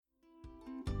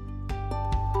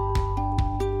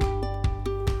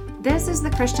This is the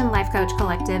Christian Life Coach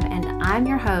Collective, and I'm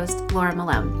your host, Laura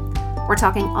Malone. We're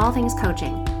talking all things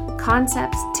coaching,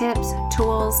 concepts, tips,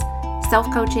 tools,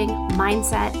 self-coaching,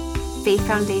 mindset, faith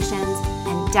foundations,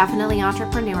 and definitely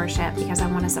entrepreneurship, because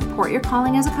I want to support your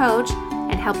calling as a coach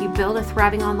and help you build a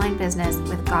thriving online business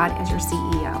with God as your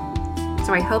CEO.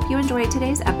 So I hope you enjoyed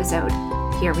today's episode.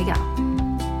 Here we go.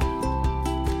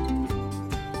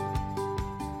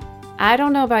 I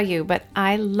don't know about you, but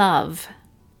I love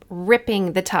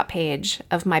ripping the top page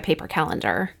of my paper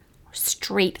calendar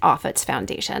straight off its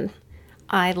foundation.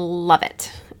 I love it.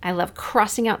 I love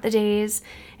crossing out the days,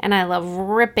 and I love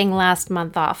ripping last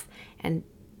month off and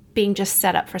being just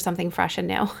set up for something fresh and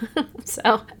new.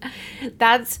 So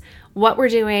that's what we're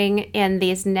doing in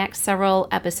these next several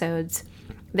episodes.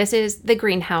 This is the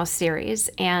Greenhouse series,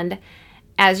 and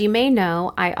as you may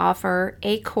know, I offer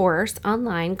a course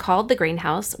online called The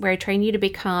Greenhouse, where I train you to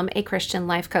become a Christian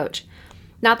life coach.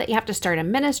 Not that you have to start a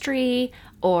ministry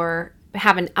or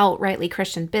have an outrightly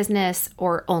Christian business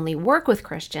or only work with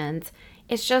Christians.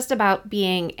 It's just about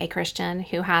being a Christian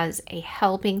who has a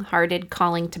helping-hearted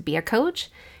calling to be a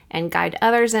coach and guide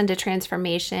others into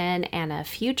transformation and a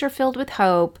future filled with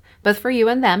hope, both for you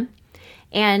and them.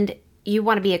 And you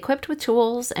want to be equipped with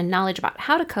tools and knowledge about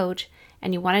how to coach,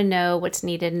 and you want to know what's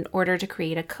needed in order to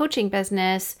create a coaching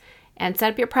business and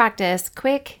set up your practice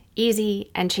quick,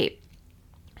 easy, and cheap.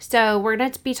 So we're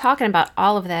going to be talking about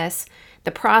all of this,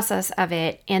 the process of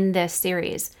it in this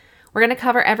series. We're going to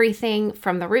cover everything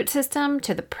from the root system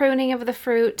to the pruning of the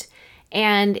fruit.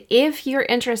 And if you're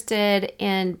interested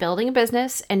in building a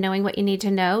business and knowing what you need to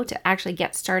know to actually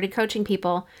get started coaching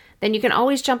people, then you can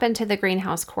always jump into the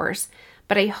Greenhouse course.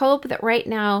 But I hope that right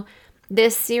now,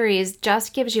 this series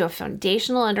just gives you a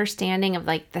foundational understanding of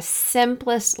like the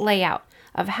simplest layout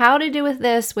of how to do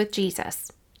this with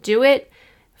Jesus. Do it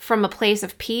from a place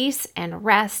of peace and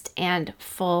rest and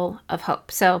full of hope.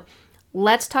 So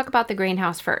let's talk about the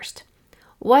greenhouse first.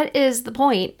 What is the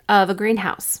point of a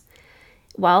greenhouse?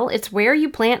 Well, it's where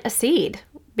you plant a seed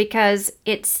because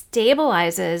it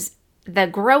stabilizes the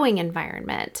growing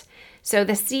environment. So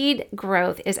the seed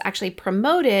growth is actually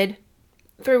promoted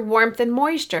through warmth and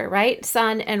moisture, right?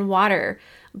 Sun and water,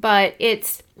 but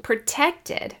it's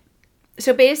protected.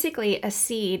 So basically a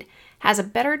seed has a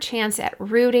better chance at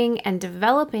rooting and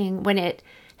developing when it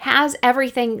has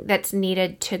everything that's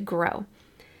needed to grow.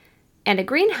 And a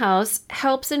greenhouse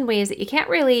helps in ways that you can't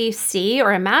really see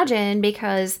or imagine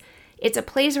because it's a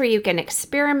place where you can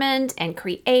experiment and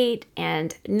create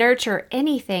and nurture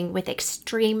anything with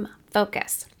extreme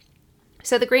focus.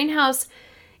 So the greenhouse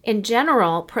in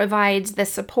general provides the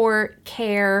support,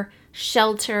 care,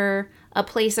 shelter, a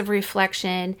place of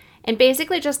reflection, and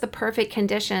basically just the perfect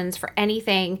conditions for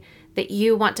anything that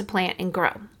you want to plant and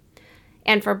grow.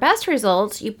 And for best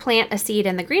results, you plant a seed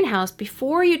in the greenhouse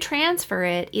before you transfer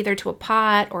it either to a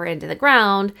pot or into the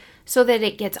ground so that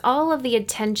it gets all of the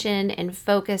attention and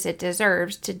focus it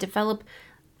deserves to develop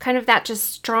kind of that just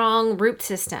strong root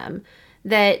system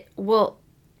that will,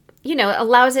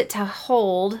 allows it to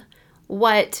hold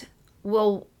what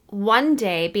will one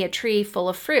day be a tree full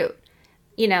of fruit,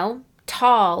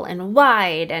 tall and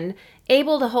wide and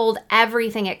able to hold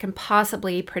everything it can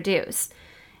possibly produce.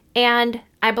 And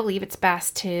I believe it's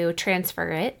best to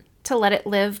transfer it, to let it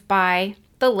live by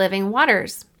the living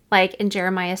waters. Like in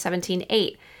Jeremiah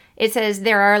 17:8, it says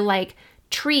they are like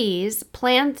trees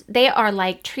planted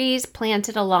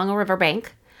along a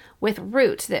riverbank with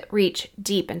roots that reach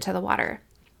deep into the water.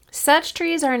 Such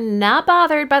trees are not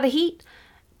bothered by the heat.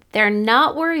 They're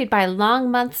not worried by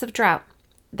long months of drought.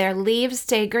 Their leaves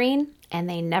stay green and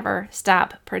they never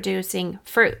stop producing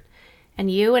fruit.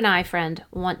 And you and I, friend,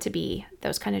 want to be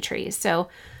those kind of trees. So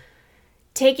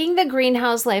taking the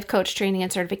Greenhouse Life Coach Training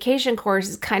and Certification course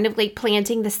is kind of like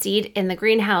planting the seed in the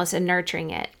greenhouse and nurturing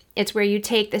it. It's where you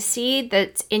take the seed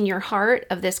that's in your heart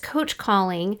of this coach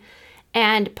calling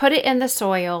and put it in the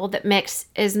soil that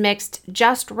is mixed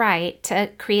just right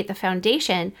to create the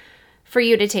foundation for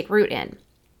you to take root in.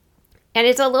 And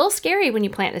it's a little scary when you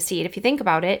plant a seed. If you think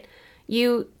about it,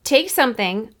 you take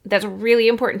something that's really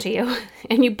important to you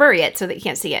and you bury it so that you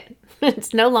can't see it.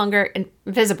 It's no longer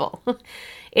invisible.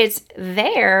 It's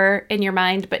there in your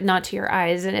mind, but not to your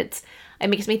eyes. And it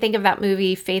makes me think of that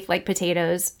movie, Faith Like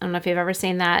Potatoes. I don't know if you've ever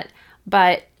seen that,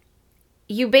 but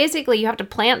you have to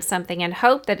plant something and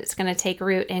hope that it's going to take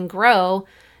root and grow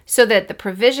so that the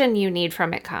provision you need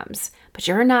from it comes. But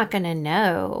you're not going to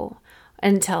know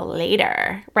until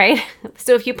later, right?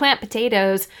 So if you plant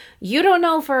potatoes, you don't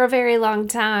know for a very long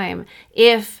time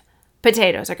if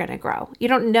potatoes are going to grow. You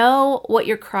don't know what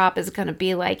your crop is going to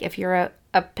be like if you're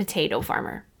a potato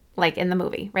farmer, like in the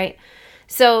movie, right?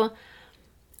 So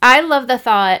I love the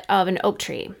thought of an oak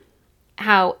tree,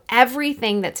 how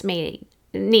everything that's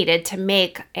needed to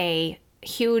make a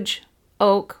huge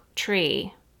oak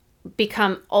tree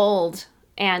become old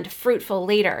and fruitful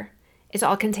later is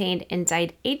all contained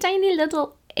inside a tiny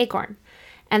little acorn.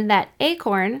 And that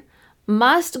acorn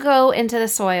must go into the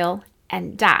soil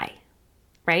and die,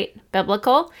 right?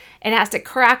 Biblical. It has to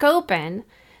crack open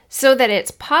so that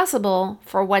it's possible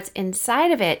for what's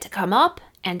inside of it to come up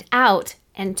and out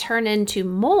and turn into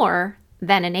more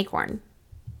than an acorn.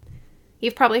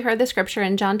 You've probably heard the scripture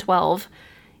in John 12,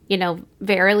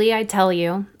 verily I tell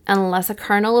you, unless a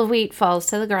kernel of wheat falls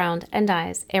to the ground and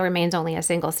dies, it remains only a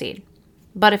single seed.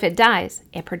 But if it dies,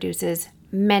 it produces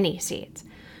many seeds.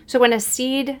 So when a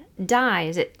seed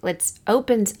dies, it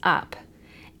opens up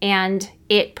and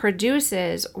it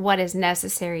produces what is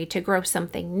necessary to grow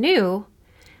something new,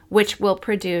 which will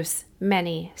produce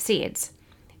many seeds.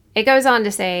 It goes on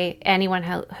to say, anyone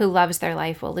who loves their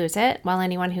life will lose it, while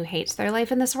anyone who hates their life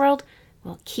in this world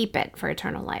will keep it for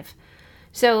eternal life.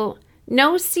 So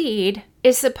no seed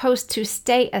is supposed to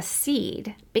stay a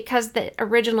seed because the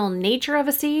original nature of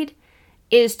a seed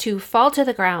is to fall to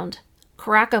the ground,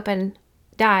 crack open,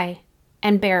 die,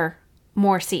 and bear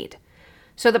more seed.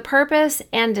 So the purpose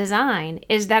and design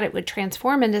is that it would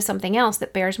transform into something else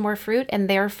that bears more fruit and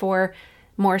therefore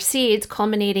more seeds,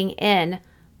 culminating in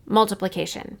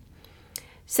multiplication.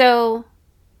 So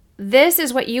this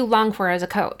is what you long for as a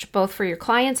coach, both for your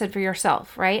clients and for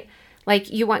yourself, right?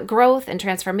 Like you want growth and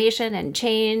transformation and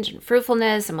change and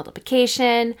fruitfulness and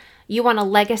multiplication. You want a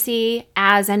legacy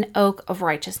as an oak of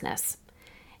righteousness.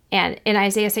 And in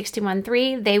Isaiah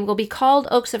 61:3, they will be called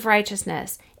oaks of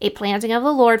righteousness, a planting of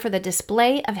the Lord for the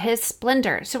display of his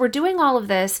splendor. So we're doing all of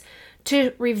this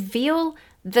to reveal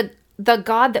the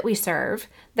God that we serve,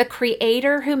 the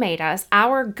creator who made us,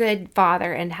 our good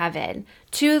Father in heaven,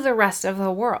 to the rest of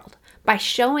the world by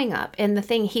showing up in the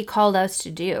thing he called us to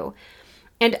do.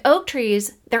 And oak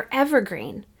trees, they're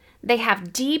evergreen. They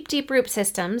have deep, deep root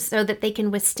systems so that they can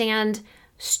withstand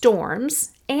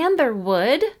storms, and their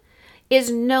wood is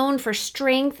known for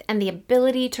strength and the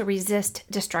ability to resist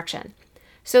destruction.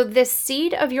 So this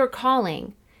seed of your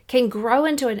calling can grow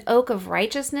into an oak of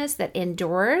righteousness that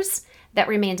endures, that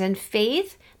remains in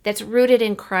faith, that's rooted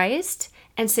in Christ,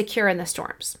 and secure in the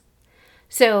storms.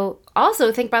 So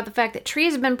also think about the fact that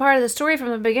trees have been part of the story from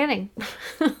the beginning,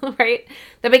 right?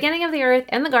 The beginning of the earth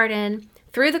and the garden,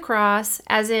 through the cross,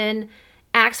 as in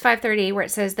Acts 5:30, where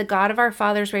it says, the God of our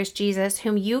fathers raised Jesus,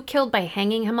 whom you killed by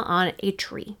hanging him on a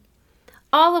tree.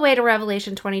 All the way to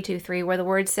Revelation 22:3, where the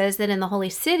word says that in the holy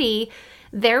city,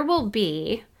 there will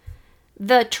be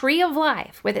the tree of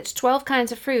life with its 12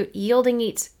 kinds of fruit, yielding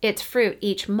its fruit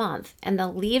each month. And the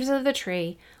leaves of the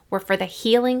tree were for the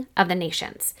healing of the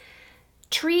nations.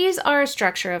 Trees are a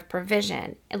structure of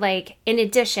provision, like in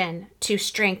addition to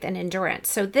strength and endurance.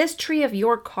 So this tree of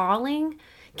your calling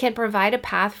can provide a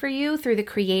path for you through the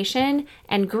creation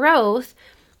and growth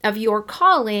of your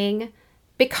calling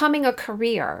becoming a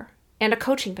career and a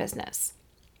coaching business.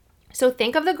 So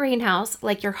think of the greenhouse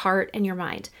like your heart and your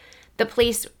mind, the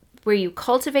place where you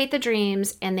cultivate the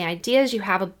dreams and the ideas you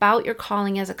have about your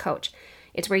calling as a coach.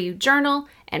 It's where you journal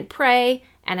and pray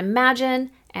and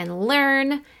imagine and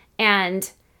learn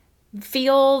and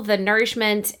feel the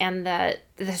nourishment and the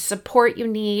support you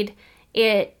need.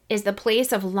 It is the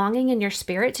place of longing in your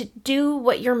spirit to do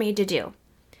what you're made to do.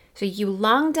 So you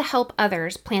long to help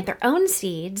others plant their own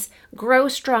seeds, grow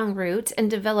strong roots, and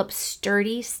develop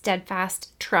sturdy,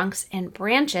 steadfast trunks and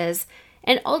branches.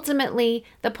 And ultimately,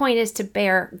 the point is to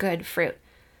bear good fruit.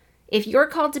 If you're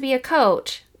called to be a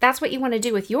coach, that's what you want to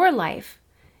do with your life.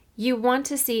 You want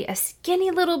to see a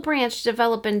skinny little branch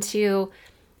develop into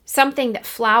something that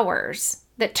flowers,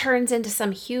 that turns into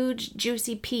some huge,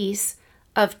 juicy piece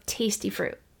of tasty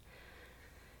fruit.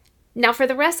 Now, for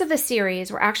the rest of the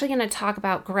series, we're actually going to talk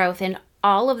about growth in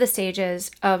all of the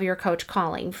stages of your coach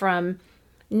calling, from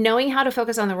knowing how to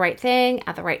focus on the right thing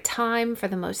at the right time for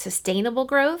the most sustainable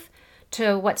growth,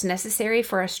 to what's necessary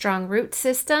for a strong root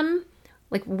system,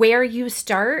 like where you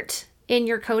start in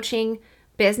your coaching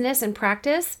business and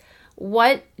practice.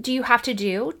 What do you have to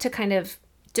do to kind of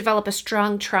develop a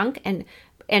strong trunk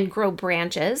and grow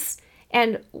branches,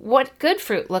 and what good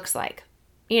fruit looks like?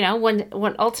 You know,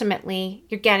 when ultimately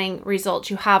you're getting results,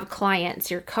 you have clients,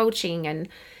 you're coaching, and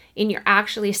you're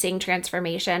actually seeing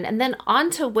transformation. And then on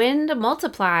to when to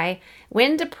multiply,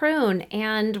 when to prune,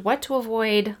 and what to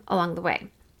avoid along the way.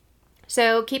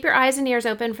 So keep your eyes and ears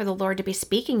open for the Lord to be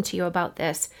speaking to you about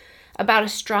this, about a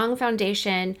strong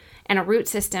foundation and a root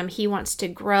system he wants to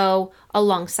grow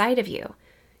alongside of you.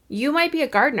 You might be a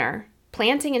gardener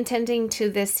planting and tending to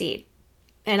this seed,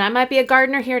 and I might be a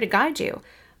gardener here to guide you.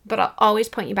 but I'll always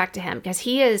point you back to him because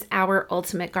he is our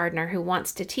ultimate gardener who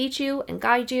wants to teach you and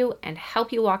guide you and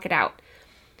help you walk it out.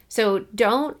 So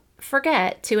don't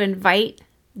forget to invite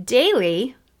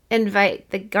the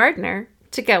gardener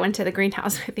to go into the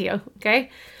greenhouse with you, okay?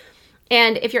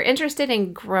 And if you're interested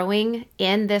in growing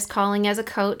in this calling as a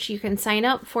coach, you can sign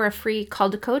up for a free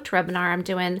Called to Coach webinar I'm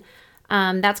doing.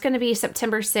 That's going to be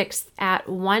September 6th at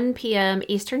 1 p.m.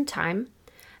 Eastern Time.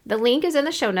 The link is in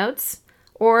the show notes,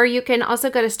 or you can also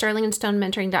go to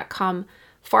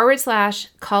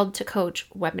sterlingandstonementoring.com/Called to Coach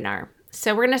webinar.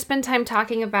 So we're going to spend time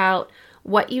talking about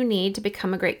what you need to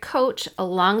become a great coach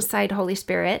alongside Holy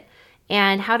Spirit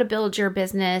and how to build your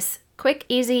business quick,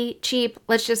 easy, cheap.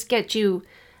 Let's just get you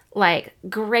like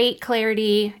great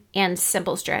clarity and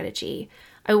simple strategy.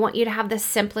 I want you to have the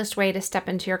simplest way to step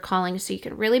into your calling so you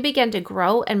can really begin to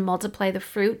grow and multiply the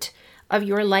fruit of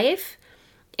your life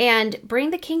and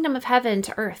bring the kingdom of heaven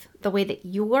to earth the way that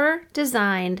you're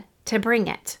designed to bring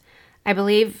it. I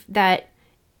believe that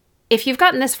if you've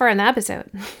gotten this far in the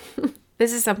episode,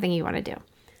 this is something you want to do.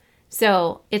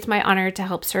 So it's my honor to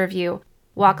help serve you,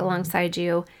 walk alongside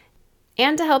you,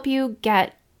 and to help you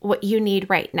get what you need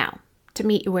right now to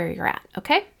meet you where you're at,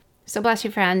 okay? So bless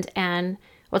you, friend, and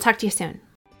we'll talk to you soon.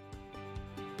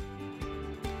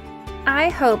 I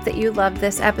hope that you loved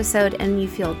this episode and you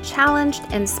feel challenged,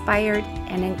 inspired,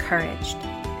 and encouraged.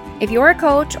 If you're a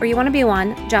coach or you want to be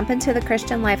one, jump into the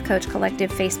Christian Life Coach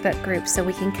Collective Facebook group so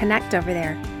we can connect over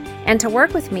there. And to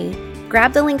work with me,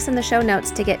 grab the links in the show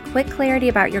notes to get quick clarity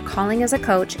about your calling as a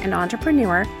coach and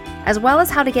entrepreneur, as well as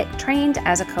how to get trained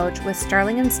as a coach with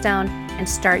Sterling & Stone and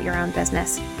start your own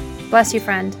business. Bless you,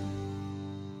 friend.